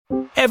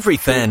Every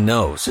fan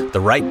knows the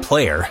right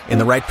player in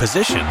the right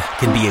position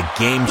can be a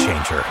game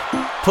changer.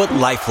 Put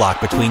LifeLock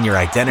between your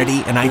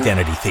identity and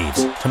identity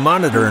thieves to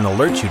monitor and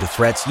alert you to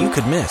threats you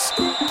could miss.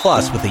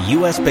 Plus, with a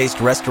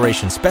U.S.-based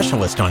restoration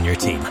specialist on your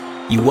team,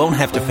 you won't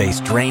have to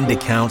face drained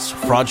accounts,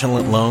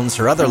 fraudulent loans,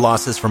 or other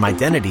losses from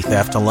identity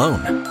theft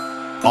alone.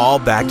 All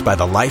backed by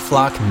the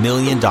LifeLock $1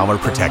 Million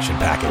Protection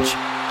Package.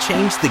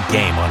 Change the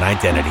game on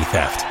identity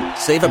theft.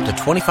 Save up to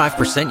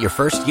 25% your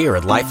first year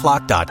at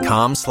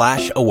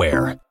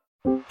LifeLock.com/aware.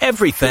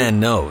 Every fan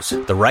knows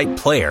the right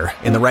player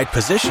in the right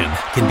position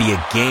can be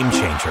a game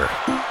changer.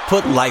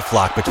 Put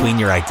LifeLock between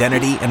your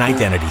identity and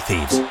identity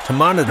thieves to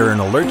monitor and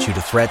alert you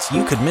to threats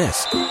you could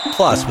miss.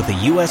 Plus, with a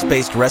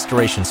U.S.-based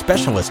restoration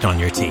specialist on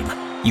your team,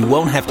 you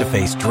won't have to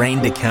face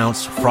drained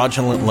accounts,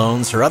 fraudulent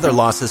loans, or other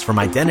losses from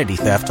identity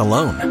theft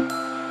alone.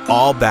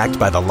 All backed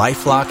by the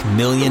LifeLock $1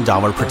 Million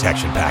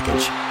Protection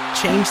Package.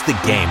 Change the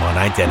game on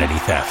identity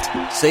theft.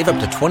 Save up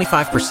to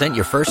 25%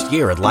 your first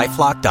year at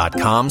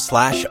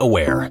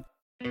LifeLock.com/aware.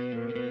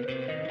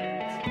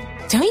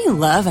 Don't you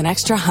love an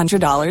extra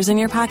 $100 in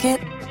your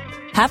pocket?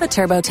 Have a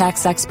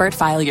TurboTax expert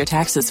file your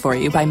taxes for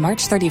you by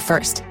March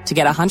 31st to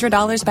get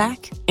 $100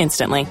 back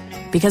instantly.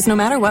 Because no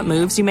matter what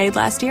moves you made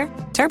last year,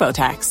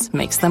 TurboTax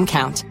makes them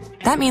count.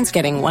 That means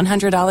getting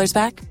 $100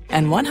 back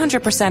and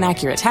 100%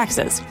 accurate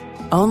taxes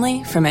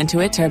only from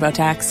Intuit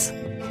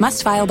TurboTax.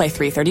 Must file by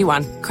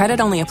 3/31. Credit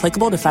only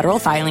applicable to federal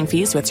filing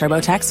fees with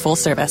TurboTax full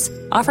service.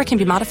 Offer can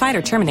be modified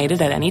or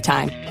terminated at any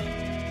time.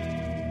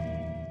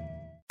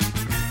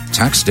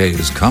 Tax day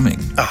is coming.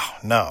 Oh,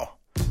 no.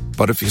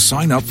 But if you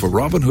sign up for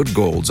Robinhood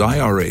Gold's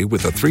IRA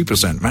with a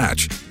 3%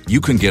 match, you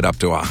can get up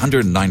to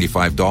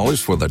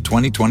 $195 for the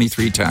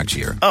 2023 tax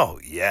year. Oh,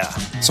 yeah.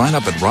 Sign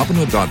up at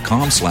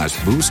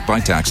Robinhood.com/boost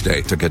by tax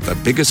day to get the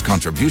biggest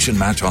contribution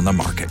match on the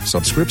market.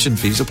 Subscription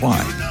fees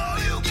apply.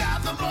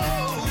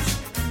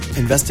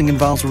 Investing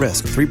involves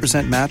risk.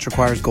 3% match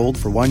requires gold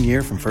for 1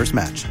 year from first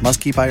match.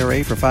 Must keep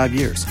IRA for 5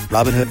 years.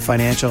 Robinhood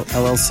Financial,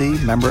 LLC,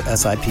 member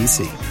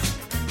SIPC.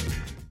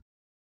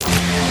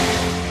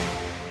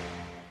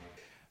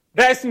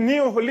 There's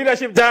new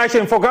leadership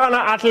direction for Ghana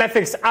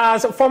Athletics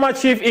as former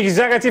Chief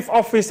Executive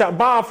Officer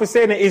Bawa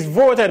Fuseini is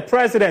voted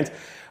president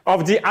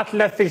of the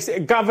Athletics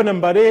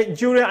Governing Body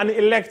during an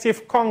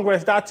elective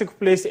congress that took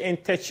place in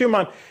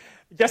Techiman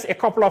just a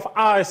couple of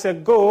hours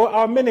ago,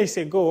 or minutes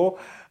ago.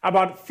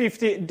 About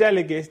 50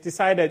 delegates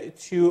decided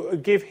to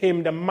give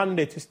him the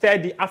mandate to steer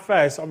the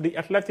affairs of the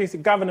Athletics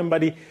Governing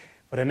Body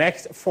for the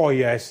next 4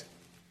 years.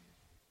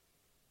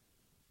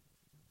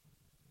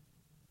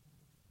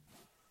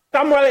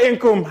 Samuel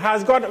Inkum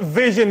has got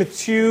vision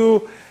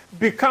to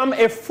become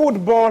a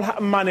football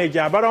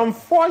manager, but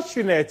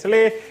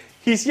unfortunately,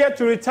 he's yet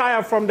to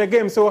retire from the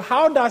game. So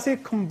how does he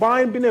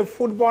combine being a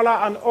footballer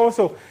and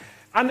also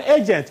an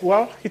agent?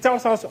 Well, he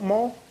tells us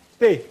more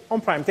today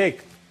on Prime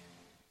Take.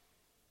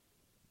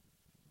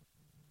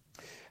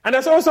 And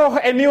there's also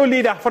a new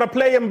leader for the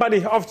playing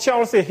body of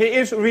Chelsea. He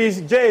is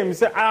Reece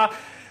James, an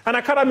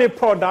academy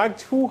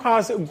product who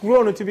has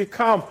grown to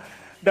become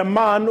the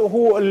man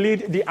who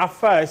lead the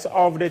affairs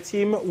of the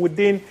team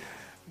within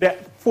the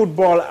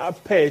football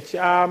pitch.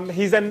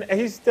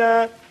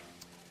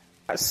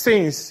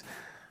 Since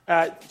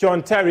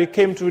John Terry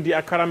came through the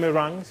academy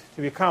ranks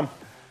to become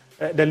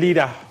the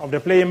leader of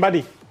the playing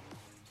body.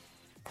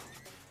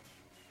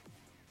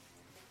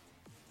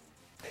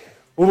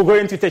 We will go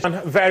into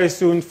Techiman very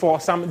soon for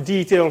some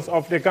details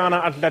of the Ghana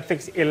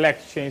Athletics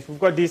elections. We've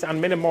got this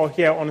and many more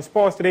here on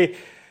Sports Today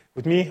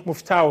with me,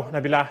 Muftau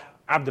Nabila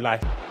Abdullahi.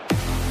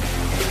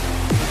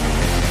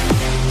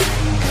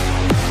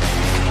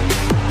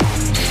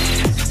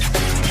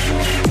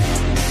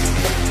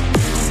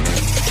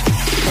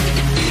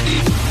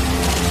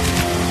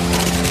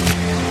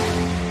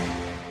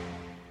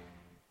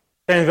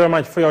 Thank you very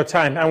much for your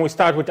time. And we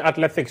start with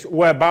athletics,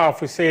 where Bawa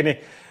Fuseini,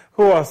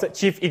 who was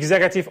Chief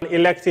Executive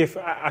Elective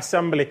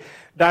Assembly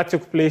that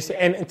took place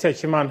in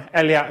Techiman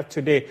earlier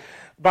today.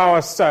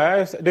 Bawa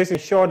says this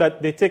ensures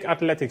that they take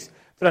athletics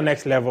to the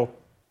next level.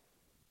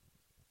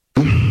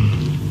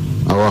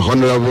 Our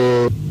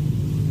Honorable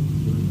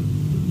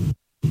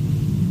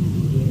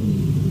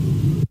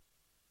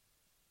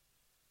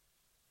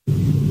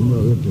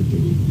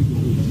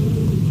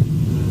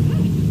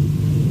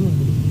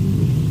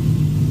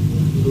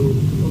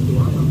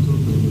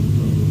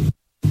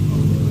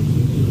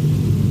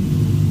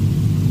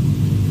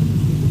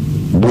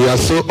we are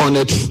so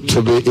honored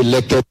to be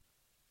elected.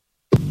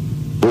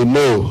 We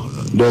know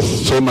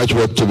there's so much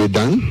work to be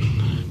done.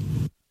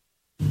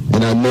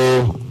 And I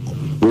know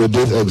with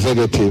these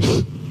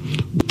executives,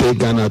 we take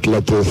Ghana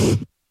Athletics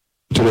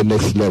to the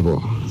next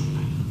level.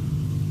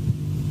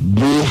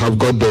 We have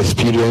got the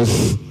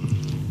experience,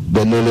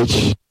 the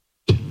knowledge,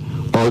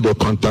 all the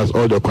contacts,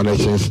 all the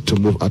connections to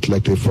move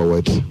athletics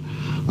forward.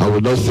 I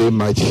will not say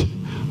much.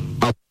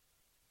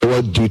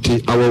 Our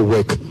duty, our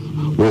work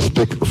will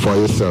speak for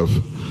itself.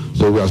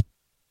 So we are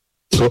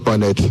so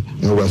honored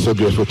and we are so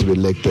grateful to be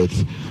elected.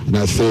 And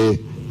I say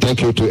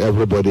thank you to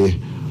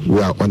everybody. We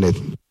are honored.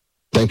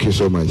 Thank you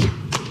so much.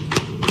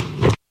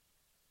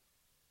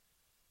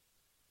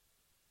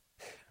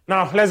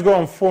 Now, let's go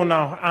on phone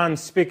now and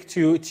speak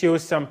to Teo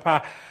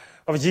Sampa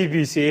of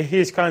GBC. He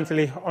is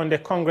currently on the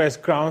Congress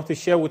ground to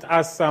share with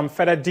us some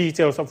further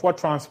details of what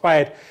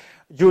transpired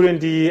during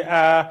the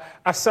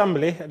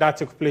assembly that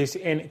took place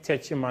in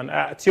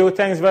Techiman. Teo,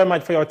 thanks very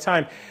much for your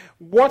time.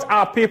 What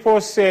are people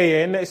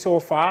saying so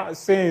far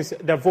since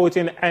the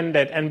voting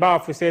ended and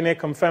Bawa Fuseini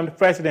confirmed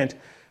president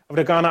of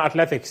the Ghana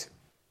Athletics?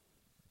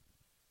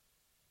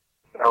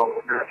 As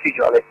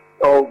usual, it's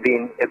all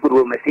been a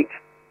goodwill message.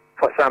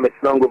 For some, it's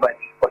long overdue.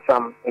 For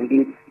some,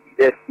 indeed,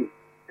 just to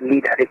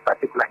lead at this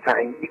particular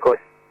time because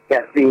he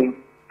has been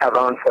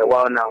around for a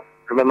while now.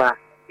 Remember,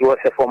 he was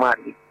a former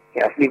athlete.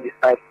 He has lived his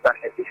life as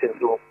an athlete,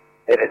 so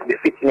it has been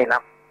fitting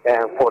enough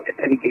for the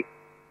delegates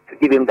to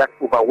give him that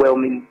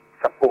overwhelming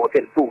support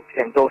and vote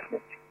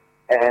endorsement.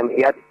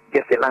 He had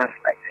just a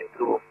landslide.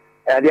 So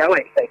they are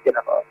excited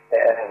about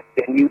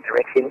the new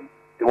direction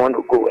they want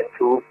to go. And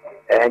so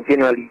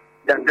generally,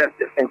 that's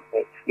the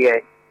sentiment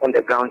here on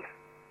the ground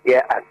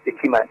here at the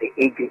team at the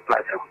AJ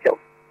Plaza Hotel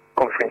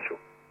conference room.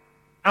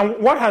 And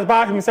what has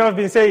Bawa himself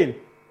been saying?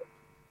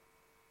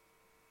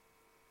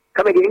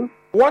 Come again?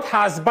 What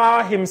has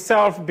Bawa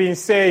himself been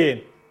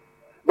saying?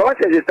 Bawa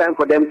says it's time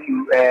for them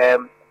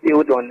to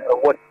build on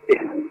what is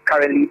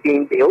currently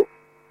being built,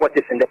 what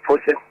is in the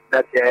process,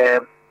 that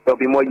there will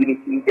be more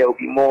unity, there will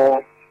be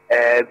more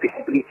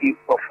visibility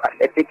of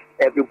athletics.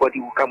 Everybody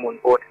will come on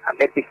board.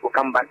 Athletics will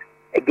come back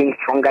again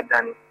stronger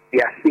than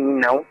we are seeing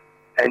now,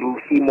 and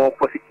we'll see more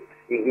positives.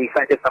 He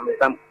cited some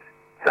examples,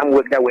 some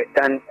work that were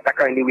done that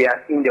currently we are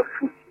seeing the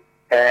fruit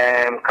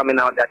coming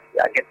out that we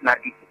are getting at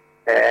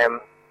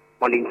it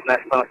on the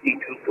international stage.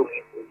 So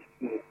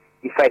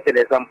he cited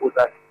examples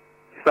as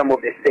some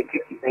of the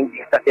security things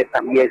they started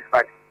some years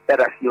back that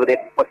has yielded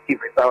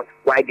positive results,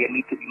 why there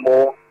need to be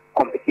more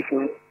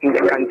competition in the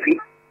country,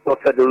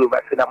 also all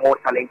over, so that more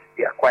talent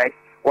be acquired,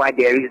 why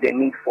there is the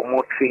need for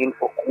more training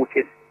for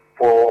coaches,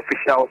 for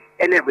officials,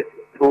 and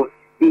everything. So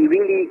he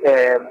really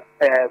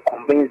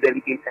convinced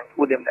delegates and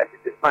told them that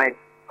it is fine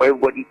for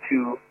everybody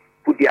to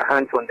put their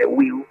hands on the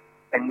wheel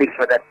and make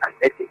sure that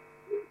athletics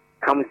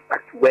comes back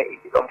to where it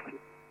belongs to,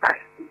 as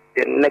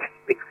the next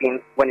big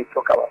thing when you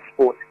talk about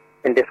sport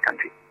in this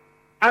country.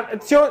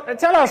 So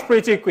tell us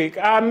pretty quick,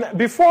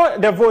 before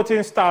the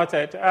voting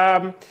started,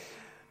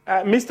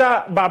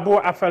 Mr. Babu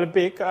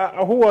Afelbik,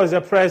 who was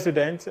the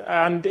president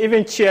and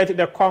even chaired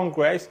the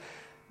Congress,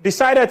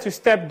 decided to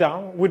step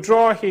down,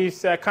 withdraw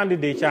his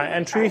candidature,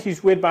 and threw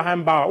his weight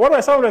behind Bawa. What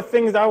were some of the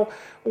things that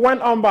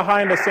went on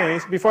behind the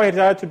scenes before he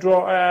decided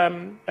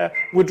to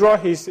withdraw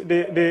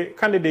the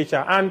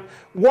candidature? And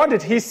what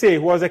did he say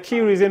was the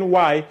key reason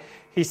why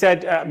he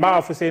said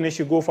Bawa Fuseini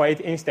should go for it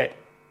instead?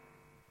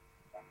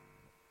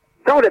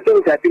 Some of the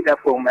things I picked up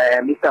from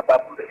Mr.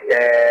 Babu's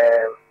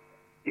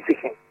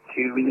decision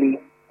to really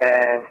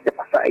step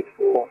aside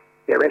for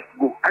the rest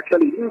to go.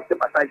 Actually, he didn't step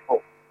aside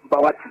for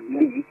Bawa to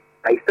lead.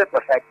 I stepped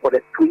aside for the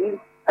three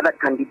other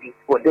candidates,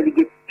 for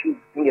delegates to choose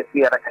between the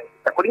three other candidates.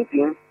 According to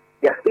him,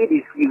 he has stayed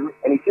his view,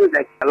 and he feels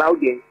like he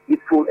allowed the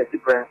youthful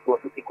exuberance to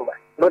also take over.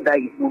 Not that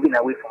he's moving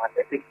away from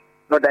athletics,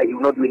 not that he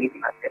will not do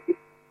anything athletics,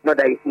 not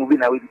that he's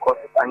moving away because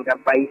of anger,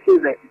 but he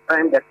feels like it's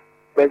time that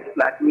fresh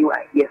like new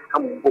ideas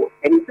come on board.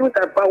 And he feels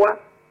that Bawa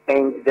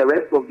and the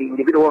rest of the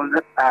individuals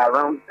that are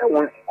around that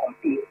wants to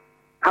compete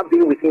have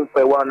been with him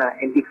for a while now,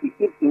 and if we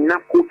give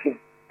enough coaching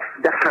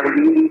that can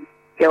really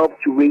help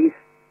to raise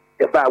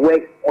the bar where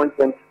he wants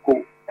them to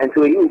go. And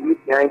so he will be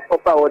behind,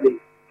 offer all the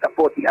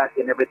support he has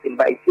and everything,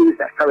 but it feels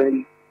that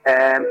currently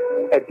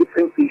a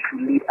different place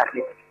should lead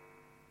athletics.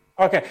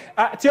 Okay.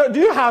 Do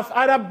you have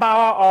either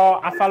Bawa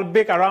or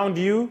Afalbek around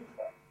you?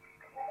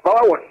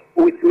 Bawa was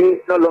with me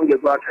not long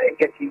ago after I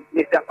get to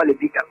Mr.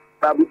 Afalbek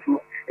Babu too.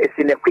 It's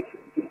in a quick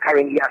meeting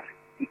currently as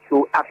we speak.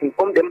 So I've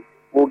informed them,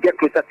 we'll get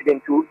closer to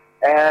them too.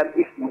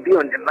 If you'll be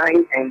on the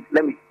line and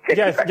let me check.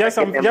 Yes, just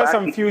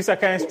some few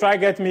seconds. Try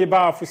get me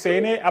Bawa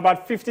Fuseini.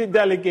 About 50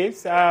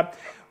 delegates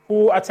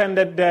who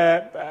attended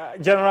the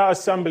General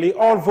Assembly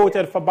all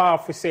voted for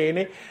Bawa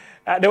Fuseini.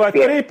 There were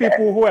three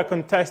people who were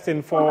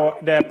contesting for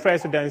the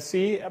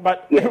presidency,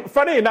 but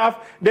funny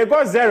enough, they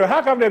got zero.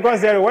 How come they got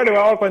zero when they were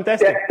all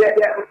contesting?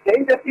 The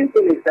interesting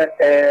thing is that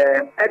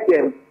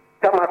Edem,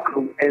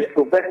 Tamakru, and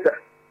Sylvester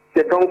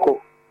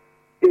Sedonko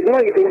did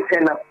not even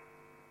turn up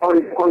on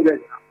the Congress.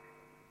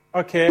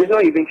 Okay. Did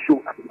not even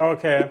show up.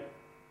 Okay.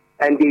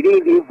 And they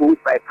didn't even vote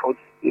by proxy.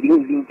 They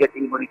didn't even get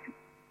anybody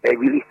to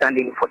really stand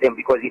in for them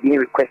because they didn't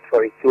request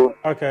for it. So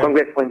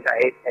Congress went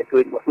ahead, and so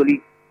it was only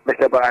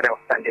Mr. Bawa was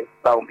standing.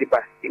 Bawa people,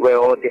 they were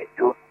all there.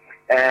 So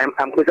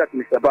I'm closer to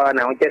Mr. Bawa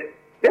now.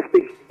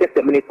 Just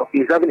a minute of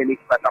he's having a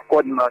meeting, but I'll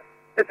call him out.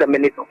 Just a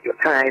minute of your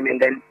time, and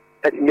then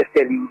let me just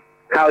tell you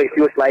how it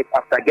feels like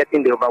after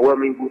getting the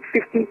overwhelming vote,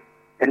 50,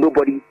 and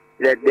nobody,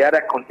 the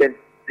other contestants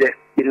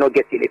did not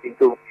get anything.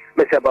 So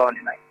Mr. Bawa on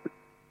the line.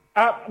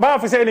 Bawa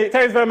Fuseini,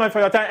 thanks very much for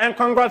your time, and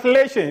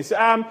congratulations.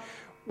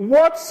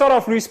 What sort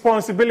of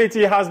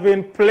responsibility has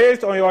been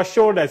placed on your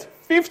shoulders?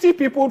 50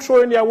 people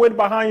throwing their weight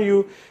behind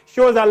you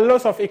shows that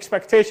lots of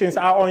expectations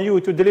are on you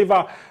to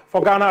deliver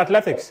for Ghana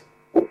Athletics.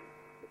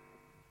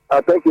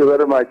 Thank you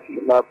very much,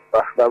 my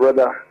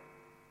brother.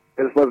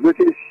 The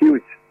responsibility is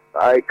huge.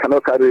 I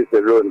cannot carry it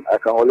alone. I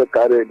can only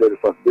carry the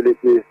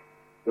responsibility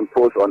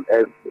imposed on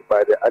us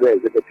by the other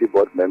executive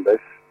board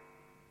members.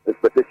 The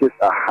expectations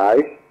are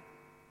high.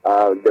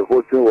 The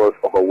voting was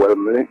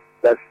overwhelming.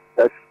 That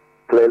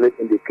clearly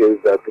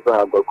indicates that people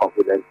have got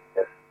confidence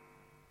in us.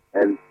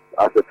 And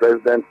as the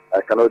president,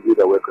 I cannot do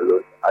the work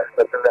alone. I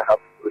certainly have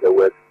to do the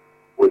work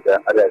with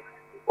the other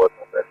executive board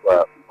members who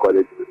are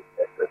college members.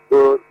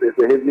 So it's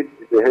a heavy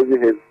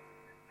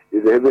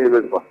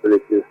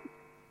responsibility.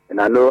 And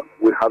I know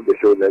we have the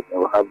shoulders and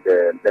we have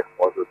the next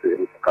also to be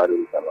able to carry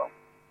it along.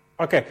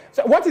 Okay.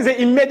 So what is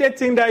the immediate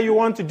thing that you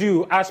want to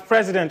do as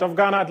president of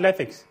Ghana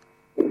Athletics?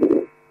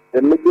 The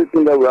immediate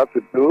thing that we have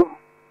to do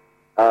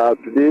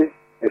today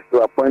is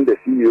to appoint the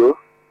CEO.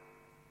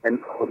 And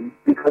our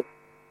biggest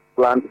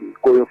plan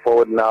going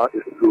forward now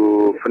is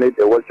to finish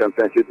the World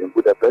Championship in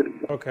Budapest.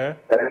 Okay.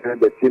 And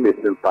the team is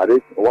in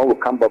Paris. When we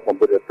come back from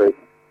Budapest,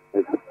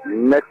 the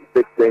next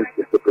big thing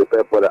is to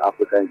prepare for the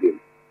African Games.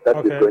 That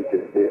is going to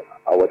be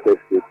our test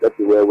case. That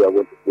is where we are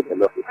going to put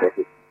enough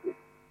resources.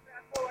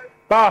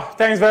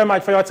 Thanks very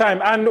much for your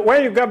time. And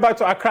when you get back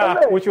to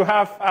Accra, we will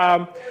have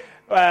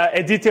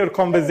a detailed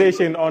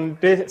conversation on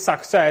the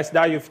success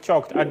that you've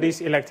chalked at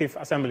this elective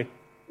assembly.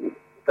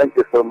 Thank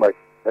you so much.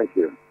 Thank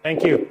you.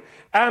 Thank you.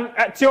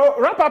 To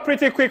wrap up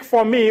pretty quick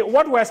for me,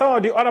 what were some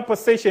of the other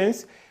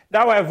positions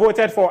that were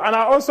voted for? And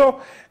I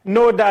also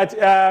know that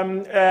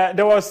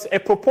there was a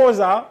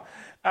proposal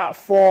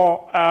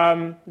for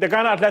the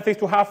Ghana Athletics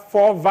to have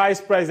 4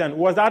 vice presidents.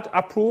 Was that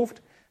approved?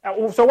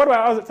 So what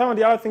were some of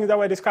the other things that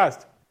were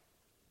discussed?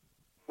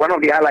 One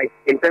of the highlights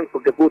in terms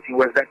of the voting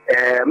was that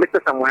Mr.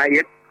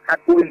 Samuel had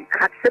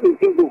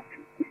 17 votes,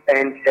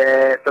 and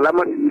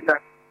Salamat Musa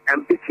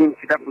picked him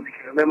to that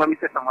position. Remember,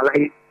 Mr. Samuel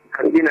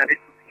has been at this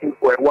position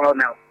for a while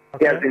now.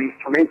 Okay. He has been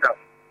instrumental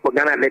for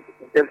Ghana Athletics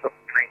in terms of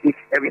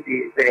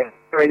everything.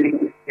 Currently,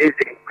 he is a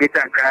Greater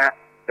Accra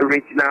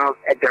regional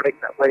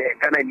director for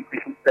Ghana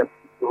Education Service.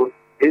 So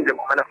he is the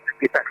one of the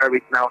Greater Accra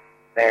regional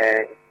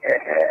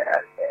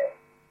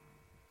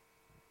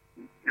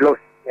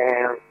lost.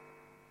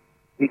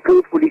 He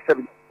played fully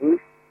 17,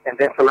 and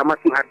then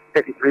Salamatu had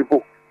 33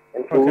 votes.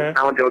 And so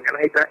now the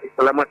organizer is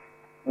Salamat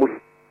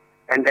Musa.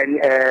 And then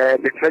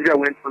the treasurer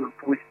went on to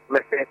push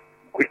Mr.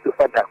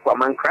 Christopher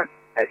Dakwamankra,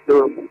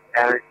 still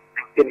maintain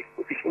his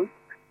position.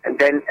 And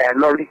then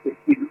Lawrence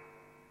Esilu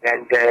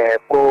and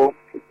Paul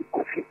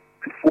Kofi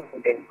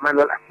and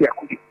Manuel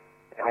Akiakudi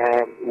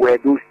were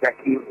those that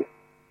came.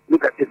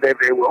 Look at it very,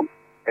 very well.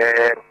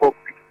 Paul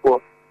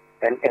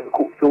and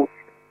Co. So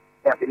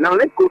now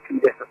let's go to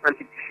the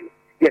substantive issue.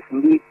 Yes,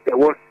 indeed, there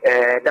was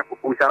that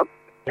proposal,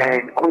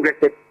 and Congress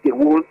said they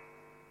will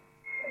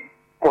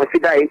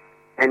consider it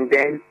and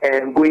then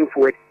going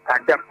forward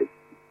adapt it.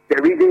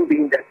 The reason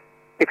being that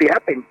if it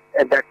happens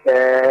that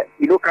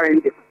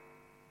currently the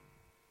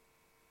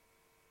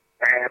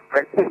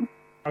president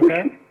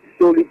which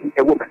solely be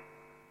a woman,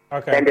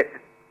 and it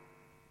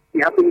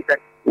happens that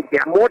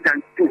there are more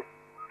than 2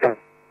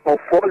 or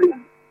 4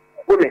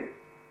 women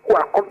who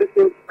are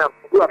competent enough,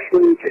 who have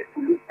shown interest to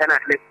lead an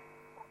athlete.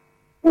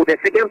 For the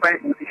second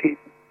vice position,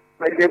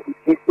 president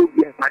will still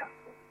be a man.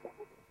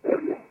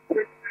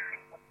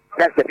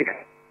 That's the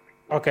difference.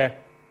 Okay.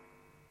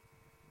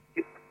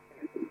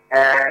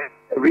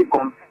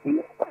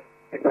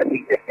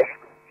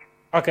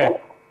 Okay.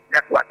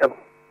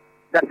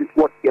 That is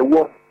what the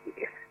world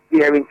is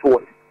steering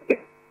towards.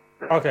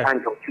 Okay.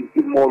 And to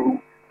give more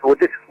room. So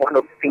this is one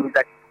of the things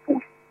that is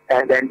pushed,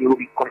 and then they will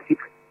be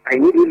considered.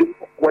 Immediately,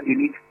 what they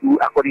need to do,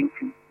 according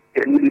to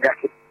the new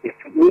leadership, is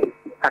to meet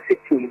as a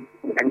team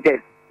and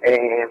then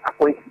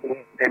appoint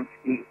them to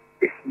be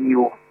the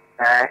CEO,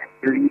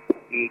 lead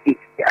the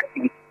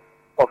activity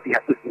of the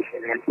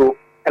association. And so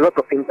a lot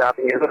of things are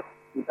happening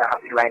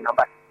right now,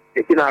 but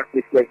the general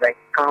atmosphere is like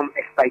calm,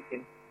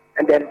 exciting,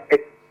 and then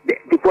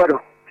the board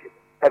of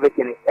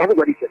everything,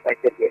 everybody's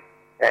excited here,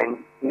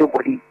 and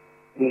nobody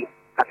needs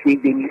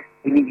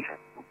any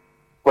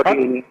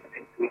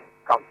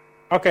come.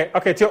 Okay,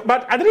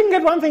 but I didn't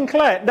get one thing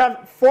clear.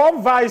 That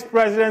 4 vice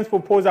presidents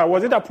proposal,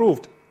 was it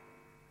approved?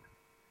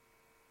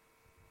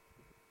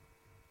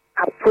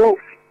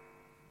 Approved.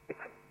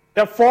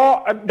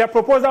 The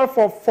proposal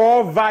for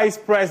 4 vice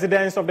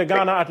presidents of the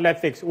Ghana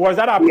Athletics, was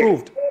that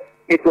approved? Yes,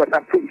 it was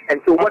approved.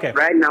 And so what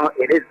right now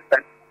it is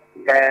that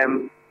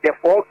the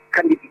 4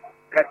 candidates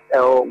that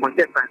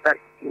contestants that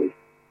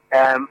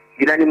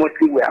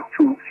unanimously were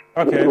approved.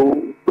 Okay.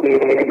 So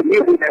the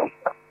new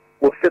leadership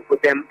will sit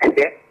with them and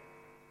then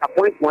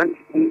appoint one to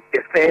be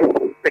the first,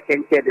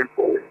 second, third, and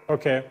fourth.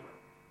 Okay.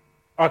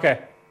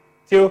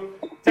 Tio,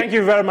 thank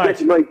you very much.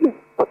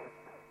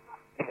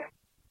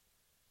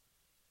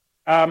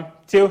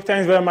 Tio,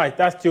 thanks very much.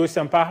 That's Tio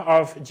Sempa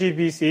of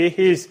GBC.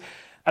 He's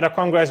at the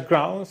Congress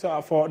grounds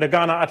for the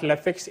Ghana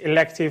Athletics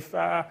elective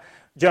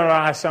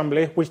General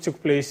Assembly, which took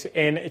place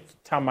in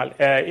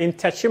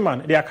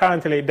Techiman. They are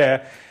currently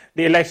there.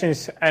 The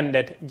elections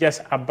ended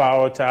just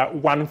about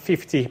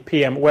 1:50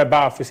 p.m., where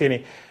Bawa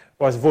Fuseini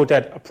was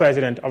voted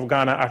president of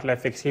Ghana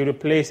Athletics. He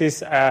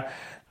replaces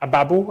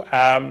Ababu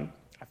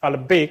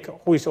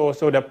Falabek, who is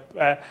also the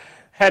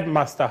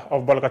headmaster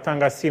of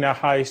Bolgatanga Senior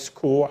High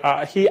School.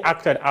 He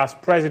acted as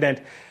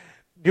president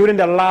during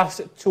the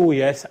last 2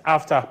 years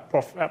after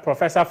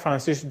Professor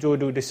Francis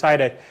Dodo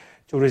decided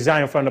to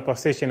resign from the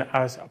position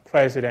as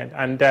president.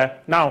 And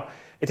now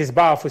it is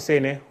Bawa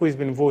Fuseini who has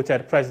been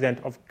voted president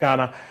of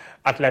Ghana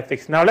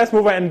Athletics. Now let's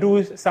move on and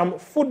do some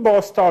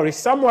football stories.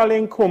 Samuel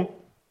Nkum,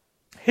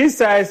 he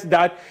says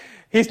that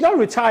he's not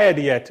retired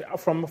yet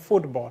from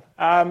football,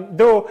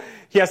 though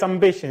he has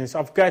ambitions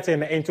of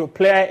getting into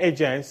player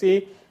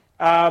agency.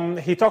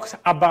 He talks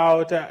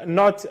about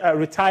not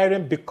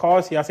retiring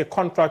because he has a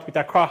contract with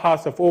Accra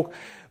House of Oak,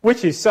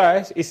 which he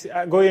says is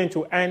going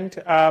to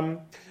end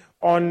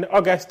on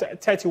August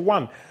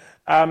 31.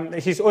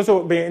 He's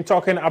also been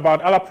talking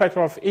about other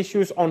plethora of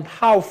issues on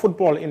how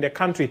football in the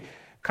country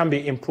can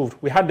be improved.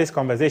 We had this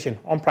conversation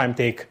on Prime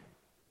Take.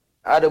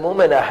 At the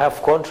moment, I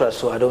have contract,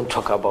 so I don't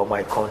talk about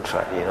my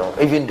contract,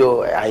 even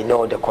though I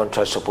know the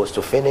contract is supposed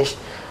to finish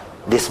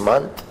this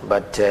month,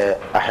 but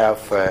I have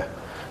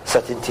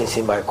certain things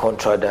in my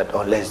contract that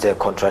unless the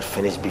contract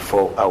finish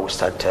before I will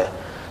start to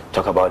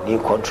talk about new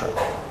contract.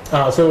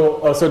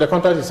 So the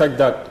contract is like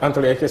that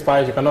until it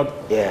expires. You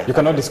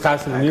cannot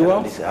discuss the new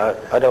one.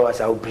 Otherwise,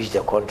 I will breach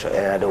the contract,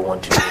 and I don't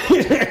want to do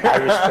it. I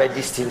respect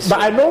these things. But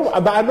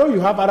I know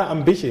you have other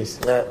ambitions.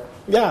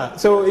 Yeah.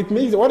 So it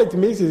means what it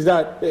means is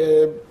that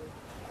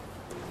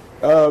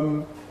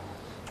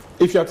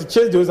if you have to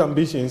chase those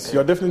ambitions,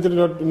 you're definitely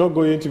not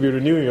going to be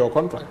renewing your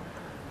contract.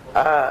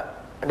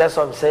 That's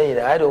what I'm saying.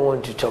 I don't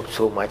want to talk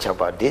so much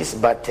about this,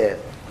 but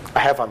I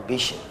have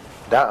ambition.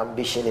 That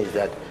ambition is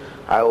that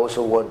I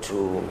also want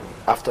to,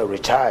 after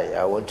retire,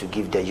 I want to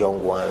give the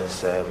young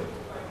ones. I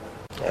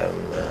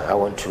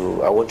want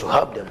to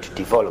help them to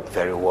develop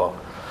very well,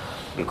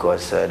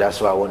 because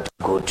that's why I want to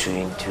go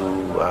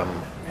into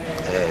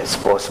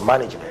sports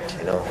management.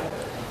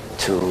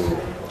 To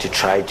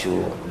try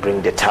to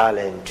bring the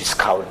talent, to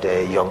scout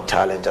the young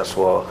talent as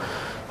well,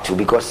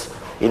 because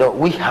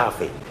we have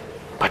it,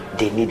 but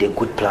they need a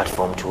good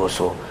platform to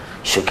also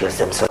showcase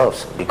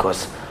themselves,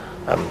 because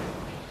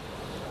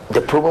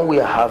the problem we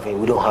are having,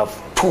 we don't have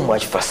too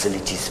much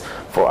facilities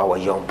for our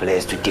young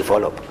players to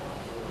develop.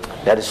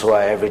 That is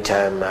why every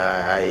time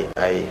I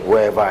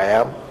wherever I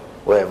am,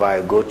 wherever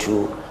I go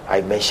to,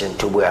 I mention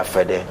Tobo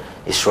Afede,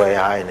 His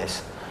Royal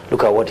Highness.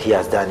 Look at what he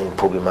has done in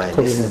Pobimine.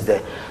 This is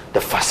the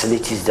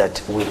facilities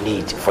that we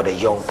need for the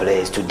young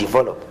players to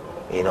develop.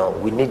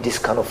 We need this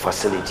kind of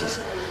facilities.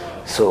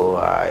 So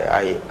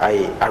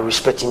I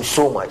respect him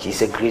so much.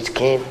 He's a great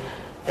king,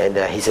 and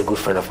he's a good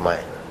friend of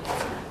mine.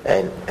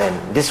 And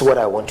this is what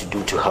I want to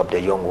do to help the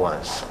young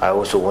ones. I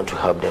also want to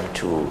help them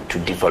to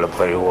develop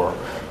very well.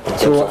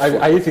 So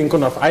are you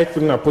thinking of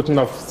putting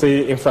up,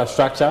 say,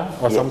 infrastructure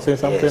or something?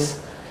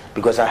 Yes,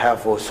 because I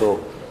have also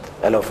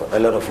a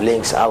lot of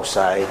links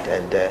outside,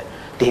 and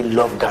they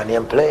love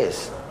Ghanaian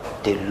players.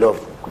 They love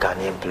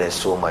Ghanaian players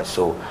so much.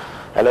 So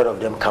a lot of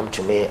them come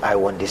to me, I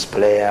want this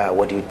player,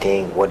 what do you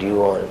think, what do you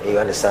want? You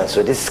understand?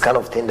 So this is kind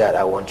of thing that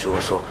I want to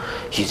also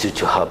use it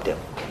to help them.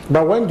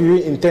 But when do you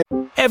intend?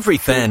 Every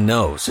fan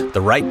knows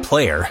the right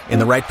player in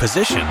the right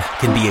position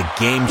can be a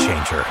game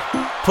changer.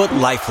 Put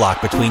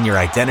LifeLock between your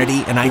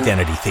identity and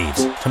identity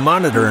thieves to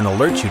monitor and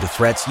alert you to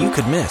threats you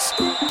could miss.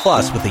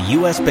 Plus, with a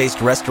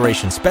U.S.-based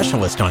restoration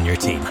specialist on your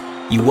team,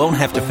 you won't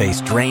have to face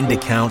drained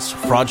accounts,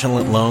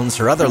 fraudulent loans,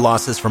 or other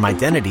losses from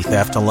identity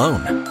theft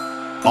alone.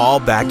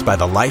 All backed by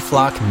the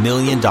LifeLock $1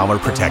 Million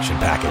Protection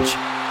Package.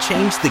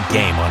 Change the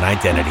game on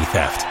identity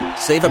theft.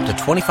 Save up to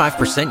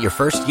 25% your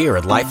first year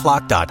at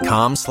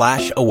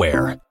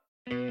LifeLock.com/aware.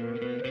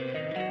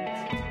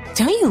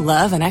 Don't you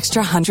love an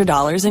extra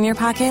 $100 in your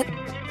pocket?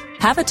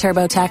 Have a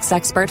TurboTax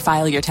expert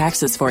file your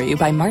taxes for you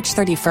by March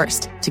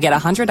 31st to get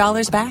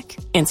 $100 back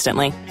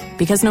instantly.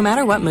 Because no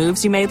matter what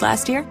moves you made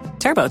last year,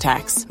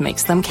 TurboTax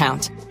makes them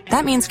count.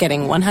 That means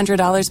getting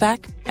 $100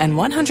 back and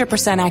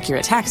 100%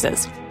 accurate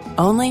taxes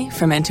only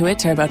from Intuit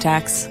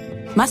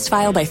TurboTax. Must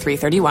file by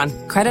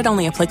 3/31. Credit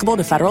only applicable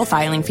to federal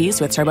filing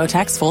fees with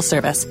TurboTax full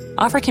service.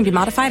 Offer can be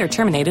modified or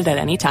terminated at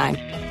any time.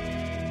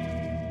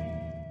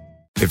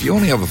 If you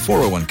only have a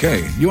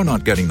 401k, you're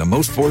not getting the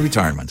most for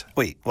retirement.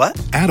 Wait, what?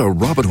 Add a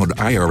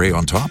Robinhood IRA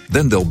on top,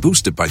 then they'll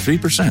boost it by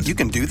 3%. You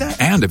can do that?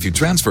 And if you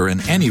transfer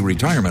in any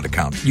retirement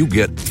account, you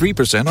get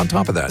 3% on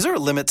top of that. Is there a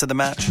limit to the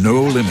match?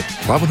 No limit.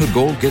 Robinhood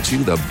Gold gets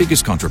you the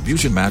biggest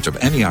contribution match of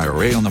any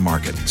IRA on the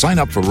market. Sign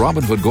up for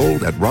Robinhood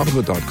Gold at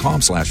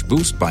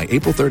Robinhood.com/boost by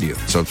April 30th.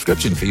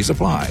 Subscription fees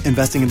apply.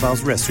 Investing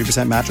involves risk.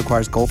 3% match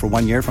requires gold for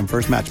 1 year from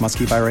first match. Must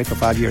keep IRA for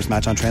 5 years.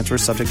 Match on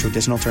transfers subject to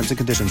additional terms and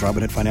conditions.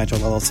 Robinhood Financial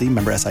LLC,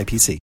 member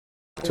SIPC.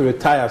 To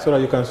retire so that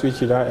you can switch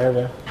to that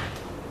area?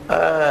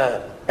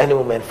 Any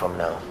moment from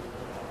now.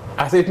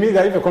 As it means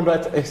that if your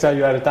contract expires,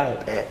 you are retired?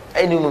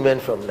 Any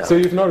moment from now. So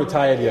you've not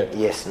retired yet?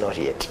 Yes, not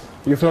yet.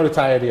 You've not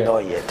retired yet?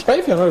 Not yet. But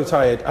if you're not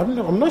retired,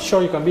 I'm not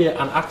sure you can be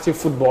an active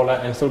footballer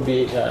and still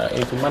be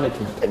into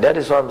management. And that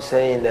is why I'm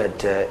saying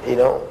that,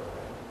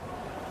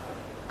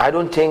 I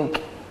don't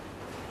think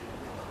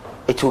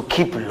it will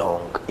keep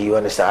long. You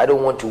understand? I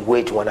don't want to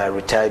wait when I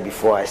retire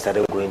before I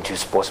started going to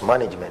sports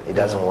management. It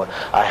doesn't work.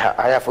 I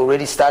have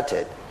already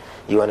started.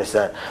 You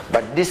understand?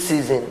 But this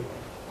season,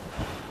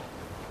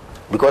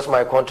 because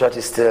my contract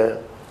is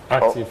still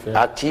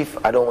active,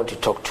 I don't want to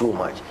talk too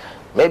much.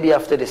 Maybe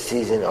after the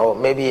season, or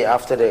maybe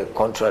after the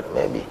contract,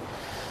 maybe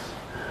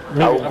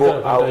I'll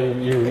go.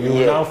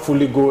 You now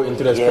fully go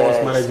into the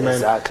sports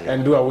management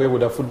and do away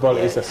with the football.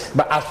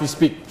 But as we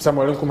speak,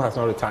 Samuel Nkum has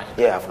not retired.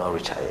 Yeah, I've not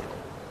retired.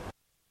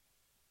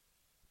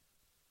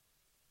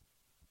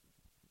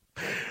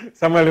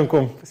 Samuel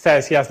Nkum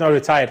says he has not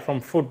retired from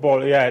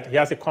football yet. He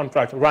has a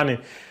contract running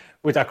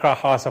with Accra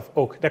House of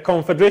Oak. The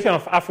Confederation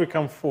of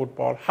African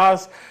Football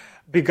has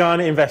begun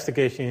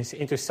investigations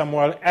into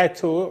Samuel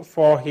Eto'o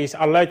for his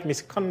alleged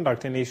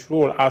misconduct in his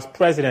role as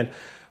president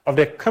of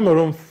the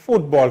Cameroon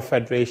Football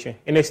Federation.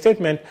 In a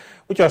statement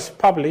which was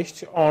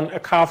published on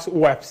CAF's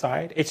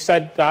website, it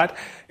said that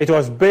it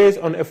was based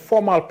on a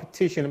formal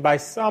petition by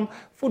some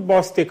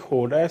football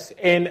stakeholders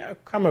in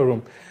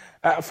Cameroon.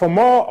 For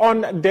more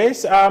on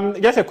this,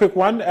 just a quick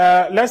one.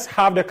 Let's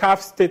have the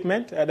CAF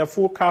statement, the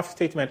full CAF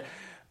statement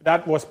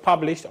that was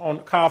published on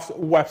CAF's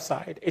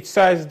website. It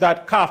says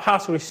that CAF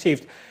has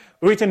received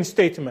written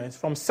statements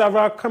from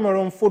several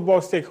Cameroon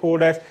football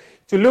stakeholders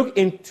to look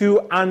into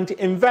and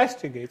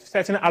investigate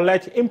certain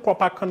alleged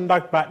improper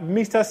conduct by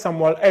Mr.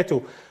 Samuel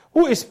Eto'o,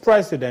 who is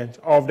president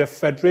of the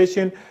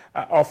Federation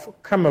of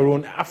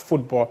Cameroon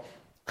Football.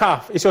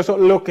 CAF is also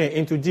looking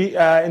into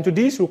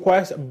these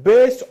requests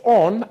based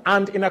on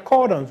and in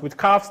accordance with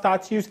CAF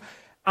statutes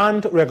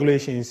and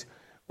regulations.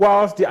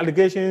 Whilst the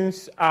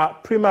allegations are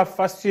prima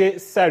facie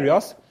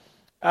serious,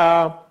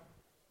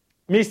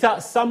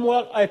 Mr.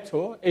 Samuel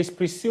Eto'o is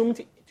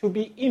presumed to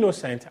be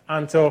innocent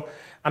until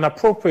an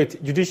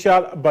appropriate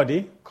judicial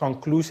body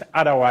concludes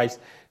otherwise.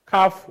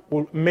 CAF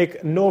will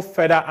make no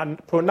further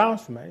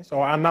pronouncements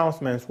or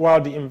announcements while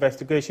the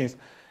investigations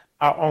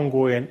are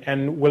ongoing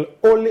and will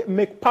only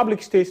make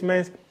public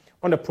statements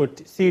when the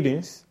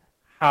proceedings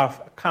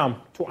have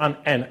come to an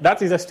end.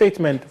 That is a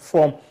statement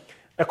from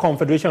the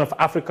Confederation of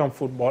African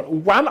Football.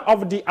 One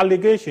of the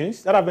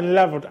allegations that have been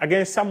leveled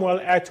against Samuel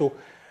Eto'o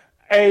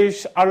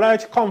is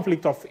alleged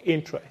conflict of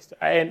interest.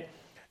 And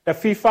the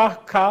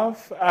FIFA,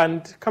 CAF,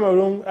 and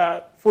Cameroon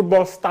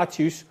football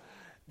statutes,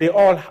 they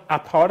all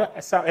uphold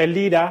a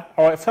leader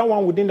or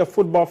someone within the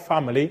football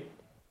family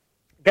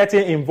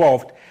getting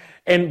involved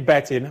in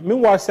betting.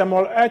 Meanwhile,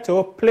 Samuel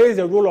Eto'o plays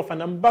the role of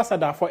an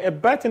ambassador for a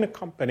betting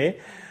company,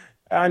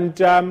 and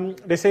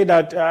they say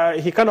that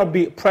he cannot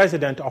be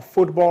president of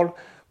football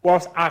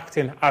whilst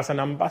acting as an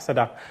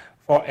ambassador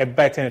for a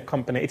betting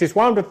company. It is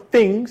one of the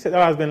things that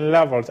has been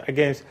leveled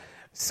against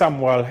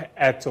Samuel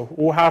Eto'o.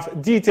 We'll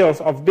have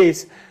details of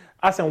this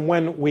as and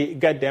when we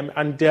get them,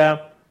 and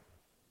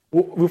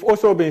we've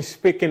also been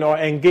speaking or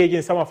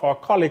engaging some of our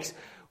colleagues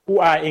who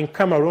are in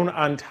Cameroon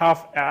and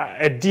have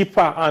a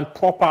deeper and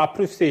proper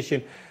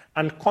appreciation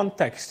and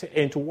context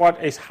into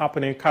what is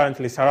happening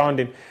currently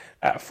surrounding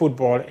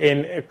football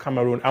in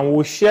Cameroon. And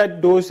we'll share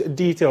those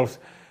details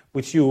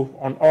with you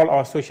on all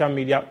our social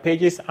media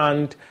pages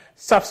and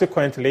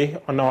subsequently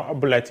on our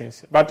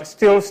bulletins. But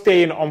still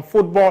staying on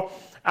football,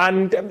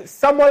 and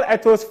Samuel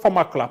Eto'o's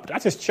former club,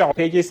 that is Chelsea,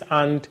 pages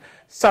and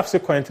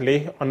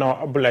subsequently on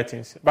our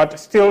bulletins. But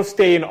still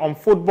staying on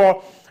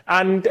football,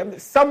 and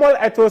Samuel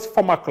Eto'o's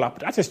former club,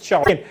 that is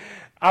Chelsea,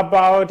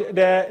 about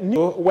the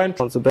new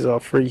Those are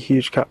three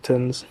huge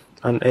captains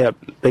and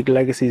big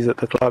legacies at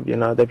the club. You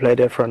know, they played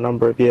there for a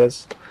number of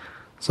years,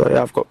 so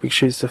I've got big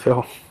shoes to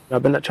fill.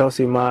 I've been at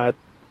Chelsea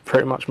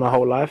pretty much my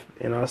whole life.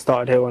 You know, I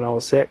started here when I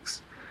was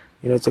 6.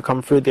 You know, to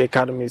come through the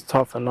academy is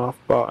tough enough,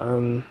 but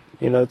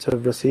you know, to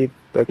receive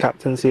the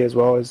captaincy as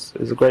well is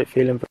a great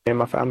feeling for me and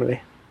my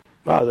family.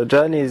 Wow, the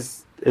journey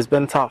it's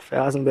been tough. It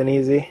hasn't been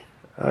easy.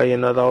 You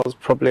know, there was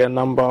probably a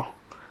number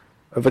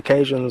of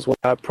occasions where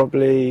I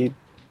probably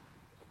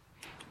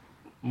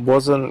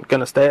wasn't going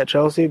to stay at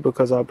Chelsea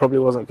because I probably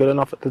wasn't good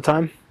enough at the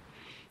time.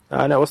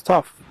 And it was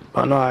tough.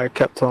 But no, I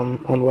kept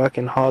on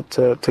working hard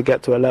to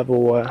get to a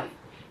level where,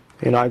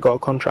 you know, I got a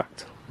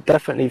contract.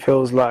 Definitely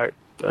feels like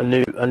a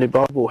new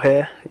bubble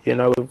here. You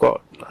know, we've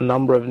got a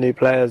number of new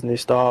players, new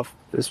staff.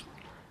 There's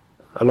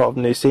a lot of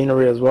new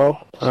scenery as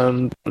well.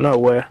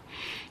 No,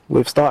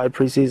 we've started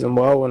pre-season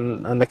well,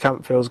 and the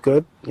camp feels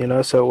good. You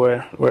know, so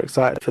we're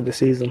excited for the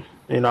season.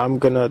 You know, I'm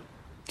gonna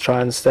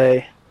try and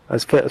stay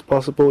as fit as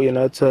possible. You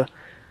know, to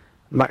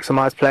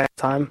maximise playing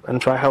time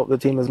and try help the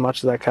team as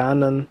much as I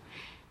can. And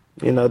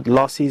you know,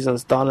 last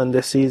season's done, and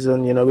this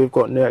season, you know, we've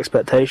got new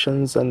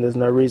expectations, and there's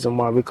no reason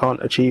why we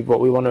can't achieve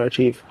what we want to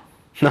achieve.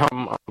 No,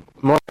 I'm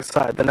more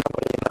excited than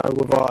ever. You know,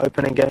 with our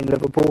opening game,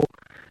 Liverpool,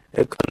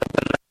 it could have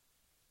been.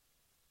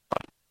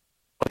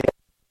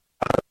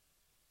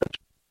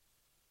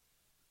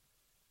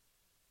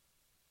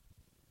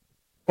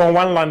 From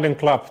one London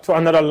club to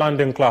another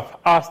London club,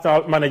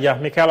 Arsenal manager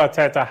Mikel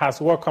Arteta has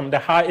welcomed the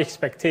high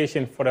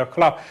expectation for the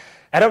club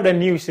ahead of the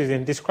new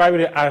season,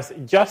 describing it as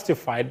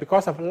justified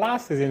because of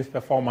last season's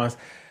performance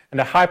and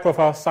the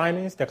high-profile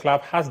signings the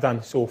club has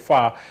done so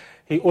far.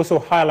 He also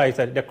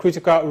highlighted the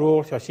critical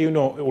role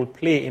Jorginho will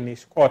play in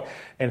his squad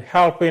in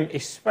helping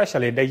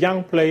especially the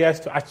young players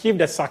to achieve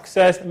the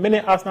success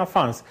many Arsenal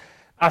fans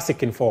are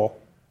seeking for.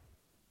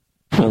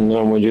 And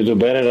when you do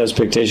better, the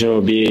expectation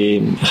will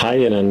be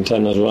higher, and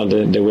as well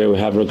the way we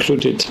have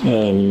recruited.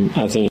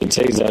 I think it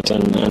takes that,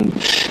 and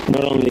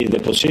not only the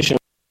position,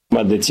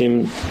 but the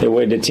team, the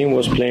way the team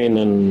was playing,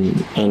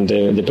 and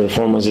the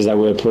performances that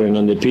we were putting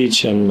on the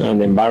pitch, and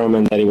the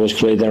environment that it was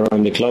created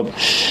around the club,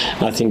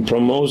 I think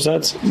promotes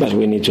that. But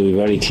we need to be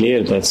very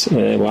clear that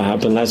what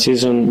happened last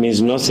season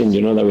means nothing.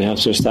 That we have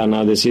to start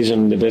now the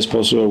season the best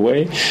possible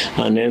way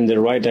and end the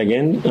right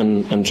again,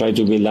 and try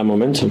to build that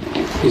momentum.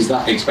 Is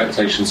that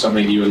expectation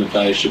something you and the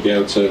players should be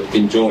able to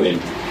enjoy in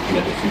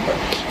a different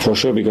way? For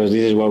sure, because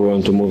this is where we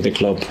want to move the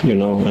club,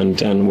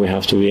 and we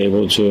have to be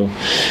able to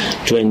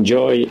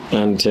enjoy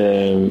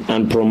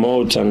and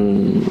promote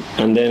and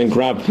then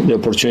grab the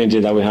opportunity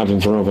that we have in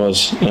front of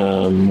us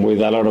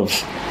with a lot of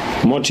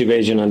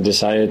motivation and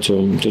desire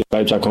to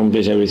try to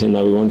accomplish everything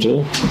that we want to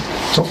do.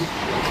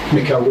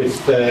 Mika,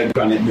 with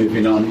Granit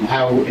moving on,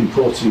 how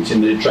important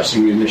in the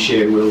dressing room this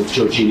year will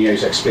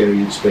Jorginho's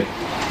experience be?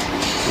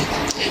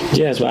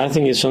 Yes, but I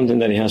think it's something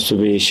that has to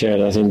be shared.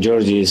 I think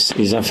Georgie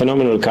is a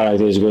phenomenal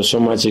character. He's got so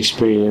much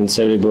experience.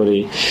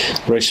 Everybody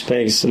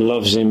respects,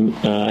 loves him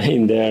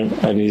in there,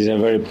 and he's a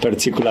very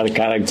particular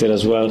character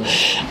as well.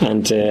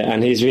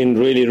 And he's been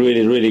really,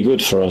 really, really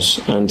good for us.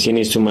 And he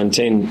needs to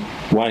maintain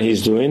what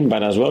he's doing,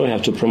 but as well we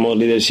have to promote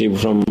leadership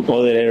from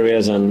other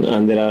areas.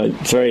 And there are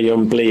very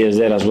young players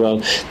there as well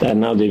that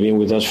now they've been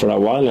with us for a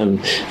while,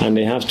 and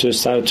they have to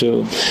start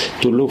to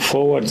look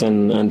forward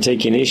and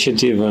take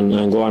initiative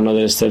and go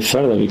another step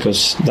further,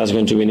 because that's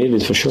going to be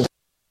needed for sure.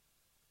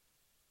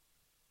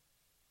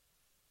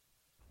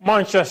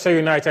 Manchester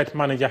United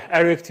manager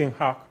Erik ten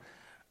Hag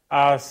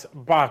has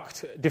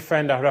backed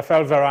defender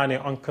Rafael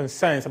Varane on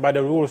concerns about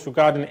the rules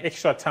regarding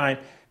extra time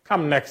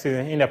come next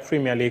season in the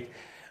Premier League.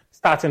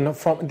 Starting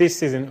from this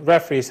season,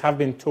 referees have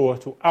been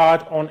told to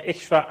add on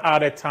extra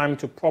added time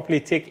to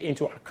properly take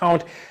into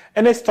account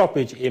any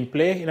stoppage in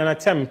play in an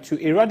attempt to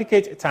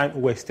eradicate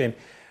time wasting.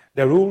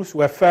 The rules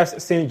were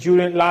first seen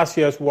during last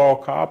year's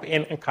World Cup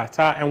in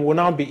Qatar and will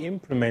now be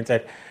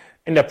implemented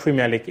in the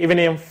Premier League. Even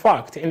in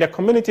fact, in the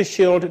Community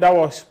Shield that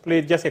was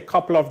played just a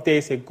couple of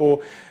days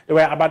ago, there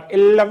were about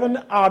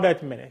 11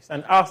 added minutes,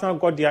 and Arsenal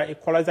got their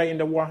equalizer in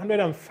the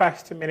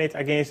 101st minute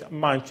against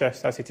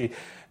Manchester City.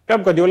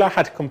 Pep Guardiola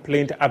had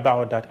complained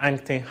about that,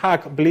 and Ten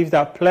Hag believes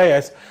that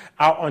players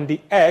are on the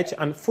edge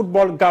and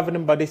football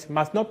governing bodies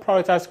must not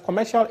prioritize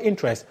commercial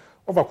interests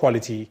over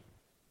quality.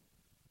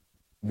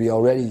 We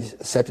already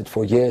said it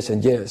for years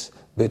and years,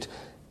 but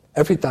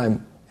every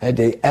time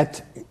they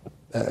add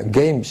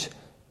games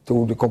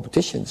to the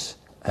competitions,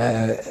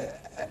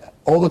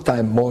 all the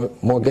time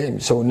more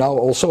games. So now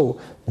also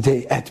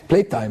they add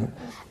playtime.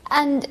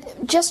 And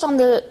just on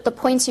the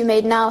points you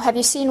made now, have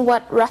you seen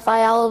what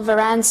Rafael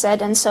Varane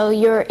said? And so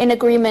you're in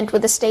agreement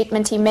with the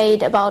statement he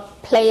made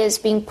about players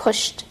being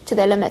pushed to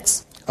their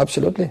limits?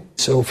 Absolutely.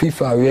 So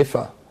FIFA,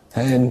 UEFA,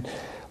 and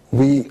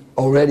we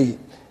already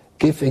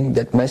giving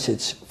that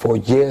message for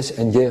years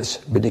and years,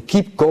 but they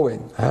keep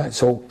going.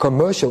 So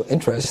commercial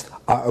interests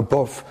are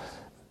above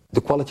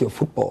the quality of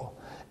football.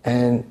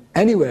 And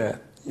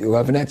anywhere you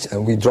have an edge,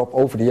 and we drop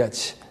over the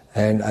edge.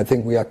 And I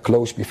think we are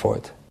close before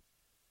it.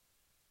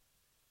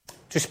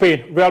 To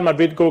Spain, Real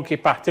Madrid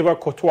goalkeeper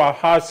Thibaut Courtois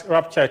has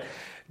ruptured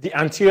the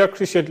anterior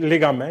cruciate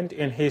ligament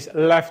in his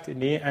left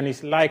knee and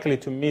is likely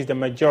to miss the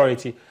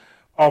majority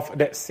of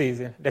the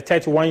season. The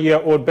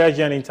 31-year-old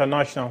Belgian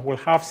international will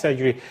have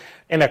surgery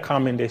in the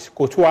coming days.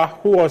 Courtois,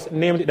 who was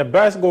named the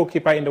best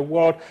goalkeeper in the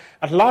world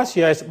at last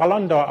year's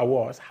Ballon d'Or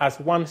Awards, has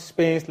won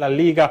Spain's La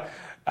Liga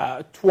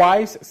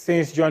twice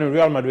since joining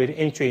Real Madrid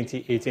in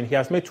 2018. He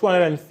has made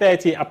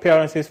 230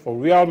 appearances for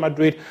Real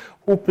Madrid,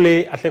 who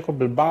play Athletic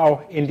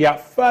Bilbao in their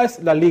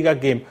first La Liga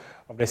game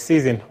of the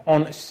season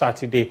on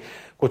Saturday.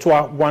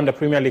 Courtois won the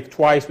Premier League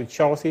twice with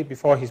Chelsea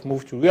before his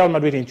move to Real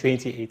Madrid in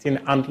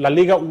 2018 and La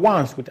Liga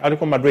once with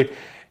Athletic Madrid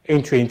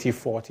in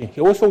 2014.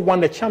 He also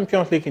won the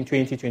Champions League in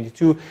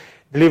 2022,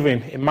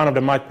 delivering a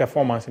man-of-the-match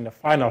performance in the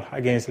final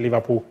against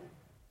Liverpool.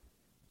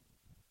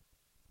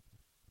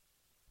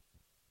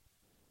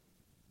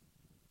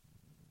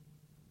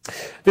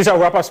 This is our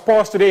wrap-up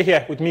sports today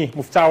here with me,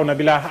 Muftau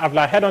Nabila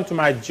Avla. Head on to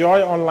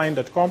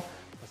myjoyonline.com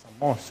for some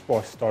more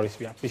sports stories.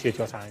 We appreciate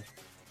your time.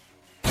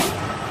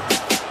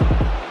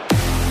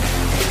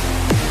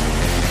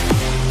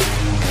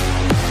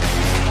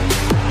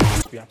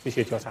 We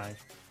appreciate your time.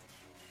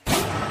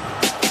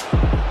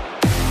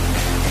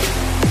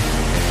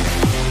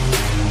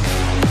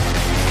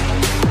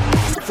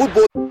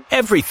 Football.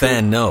 Every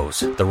fan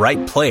knows the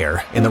right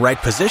player in the right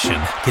position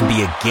can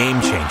be a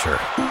game changer.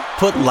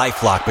 Put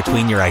LifeLock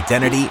between your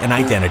identity and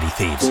identity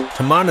thieves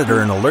to monitor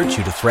and alert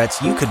you to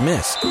threats you could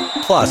miss.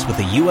 Plus, with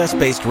a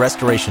U.S.-based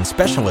restoration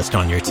specialist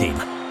on your team,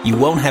 you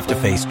won't have to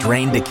face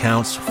drained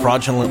accounts,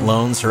 fraudulent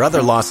loans, or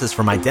other losses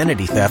from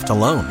identity theft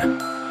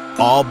alone.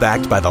 All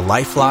backed by the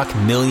LifeLock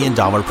 $1 Million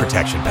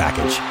Protection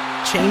Package.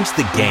 Change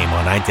the game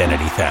on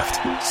identity theft.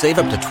 Save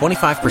up to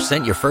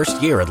 25% your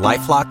first year at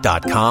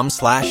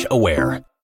LifeLock.com/aware.